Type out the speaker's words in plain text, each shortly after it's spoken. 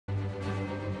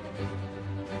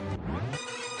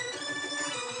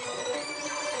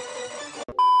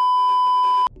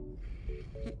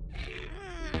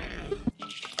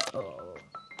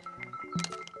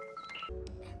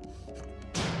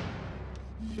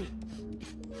I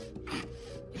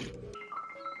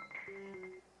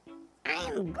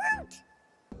am Groot.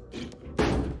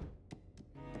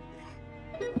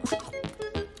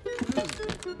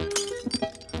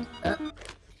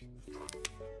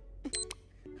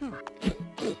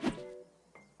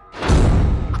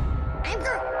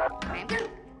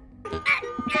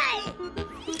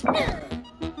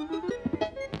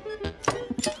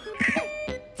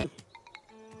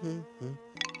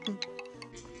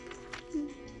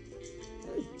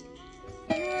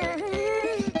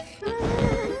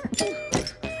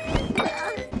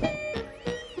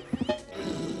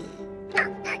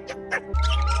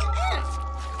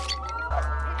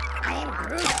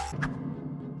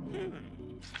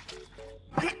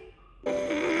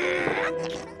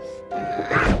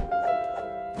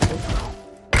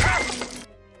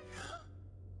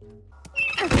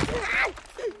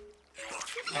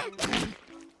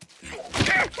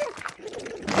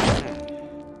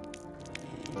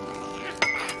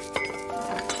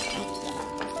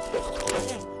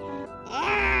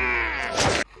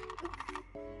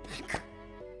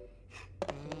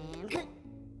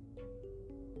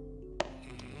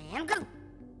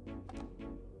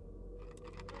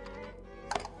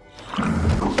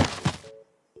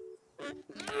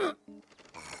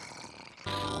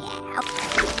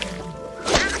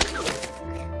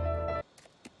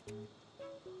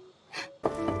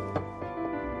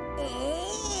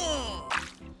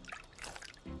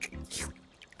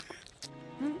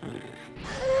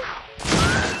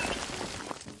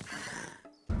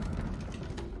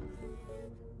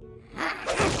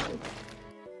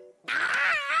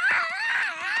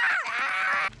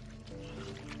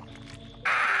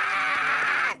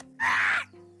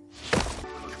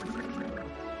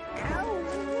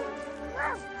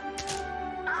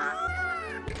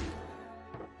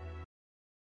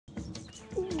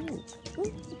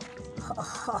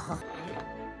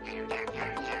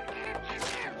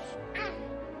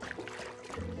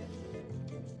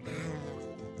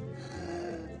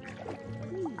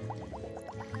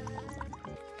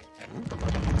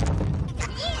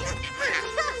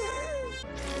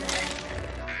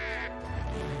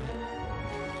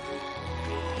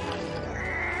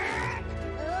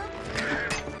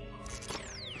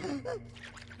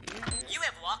 You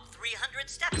have walked 300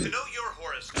 steps. To know your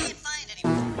horoscope. Can't find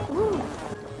anyone.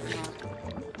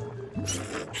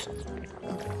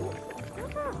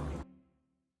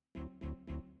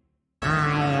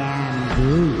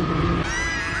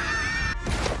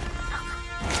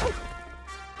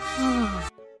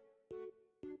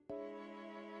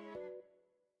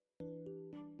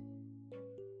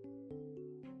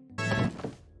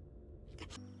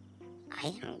 I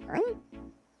am Groot.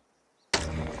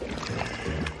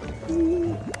 I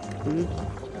am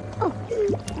Groot.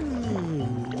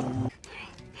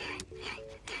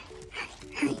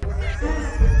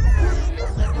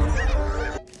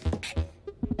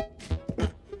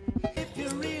 If you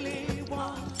really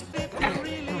want.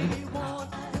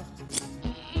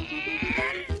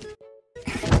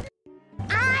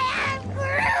 I am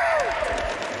Groot!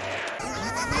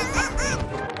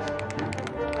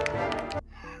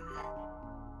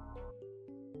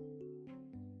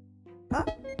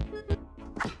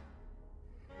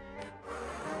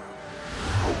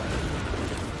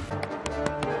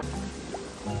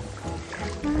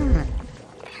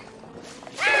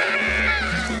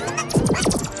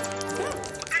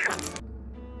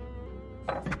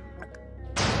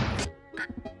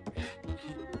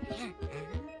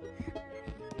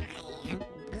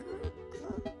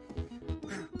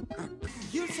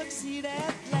 You succeed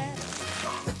at last.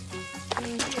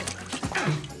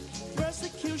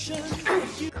 Persecution.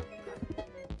 You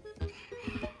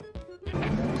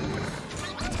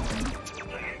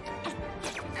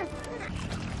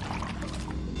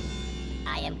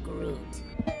I am Groot.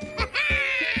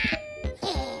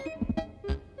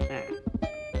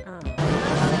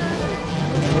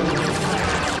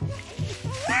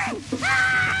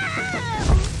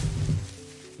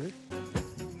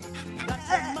 got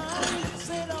your mind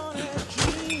set on a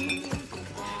dream.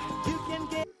 You can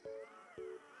get.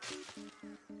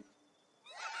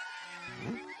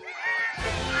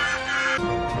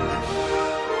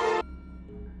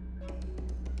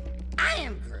 I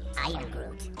am Groot. I am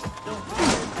Groot.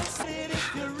 It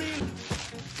if you really.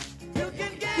 You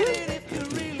can get it if you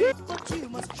really. But you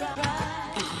must try.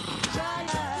 Try.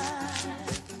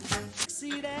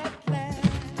 See that plan.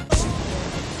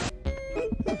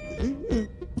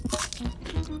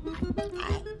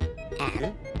 I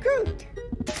am Groot.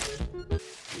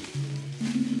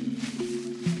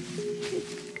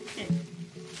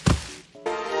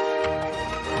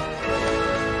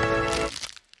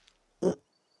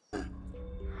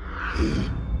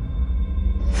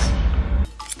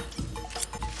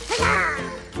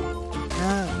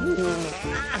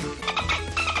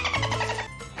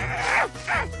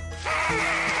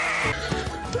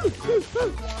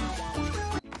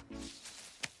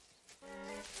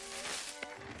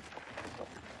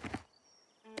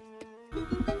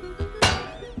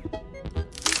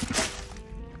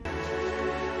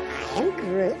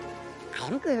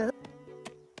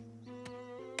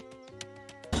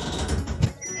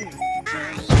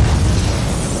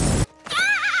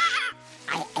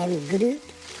 am Groot.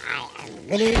 I am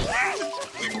Groot.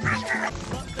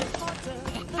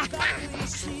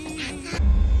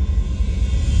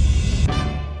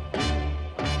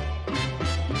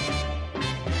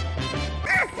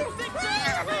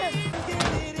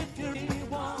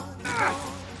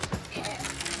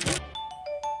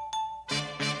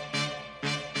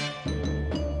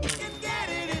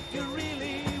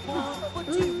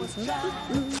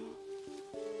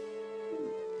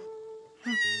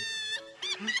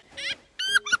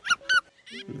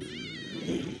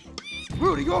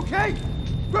 Groot, are you okay?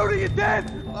 Groot, are you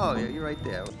dead? Oh, yeah, you're right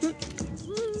there.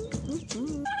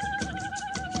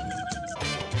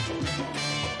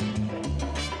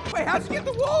 Wait, how'd you get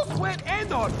the walls wet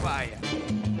and on fire?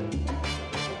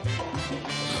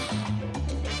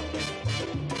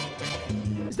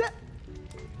 Is that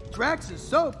Drax's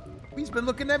soap? He's been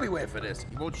looking everywhere for this.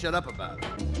 He won't shut up about it.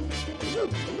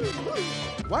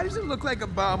 Why does it look like a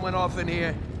bomb went off in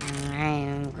here? I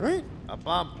am Groot. A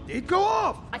bomb did go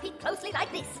off! My feet closely like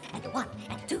this. And 1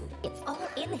 and 2. It's all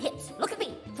in the hips. Look at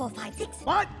me. 4, 5, 6.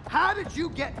 What? How did you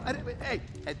get... Hey,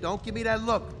 don't give me that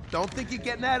look. Don't think you're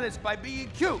getting at us by being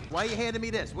cute. Why are you handing me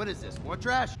this? What is this? More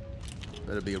trash?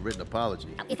 Better be a written apology.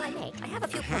 Now, if I may, I have a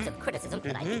few points of criticism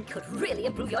that I think could really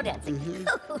improve your dancing.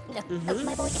 Oh, no. Oh,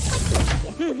 my boy.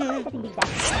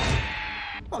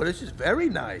 Oh, this is very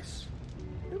nice.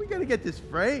 We gotta get this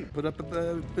frame put up at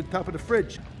the top of the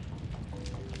fridge.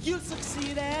 You'll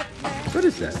succeed at last. What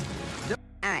is that?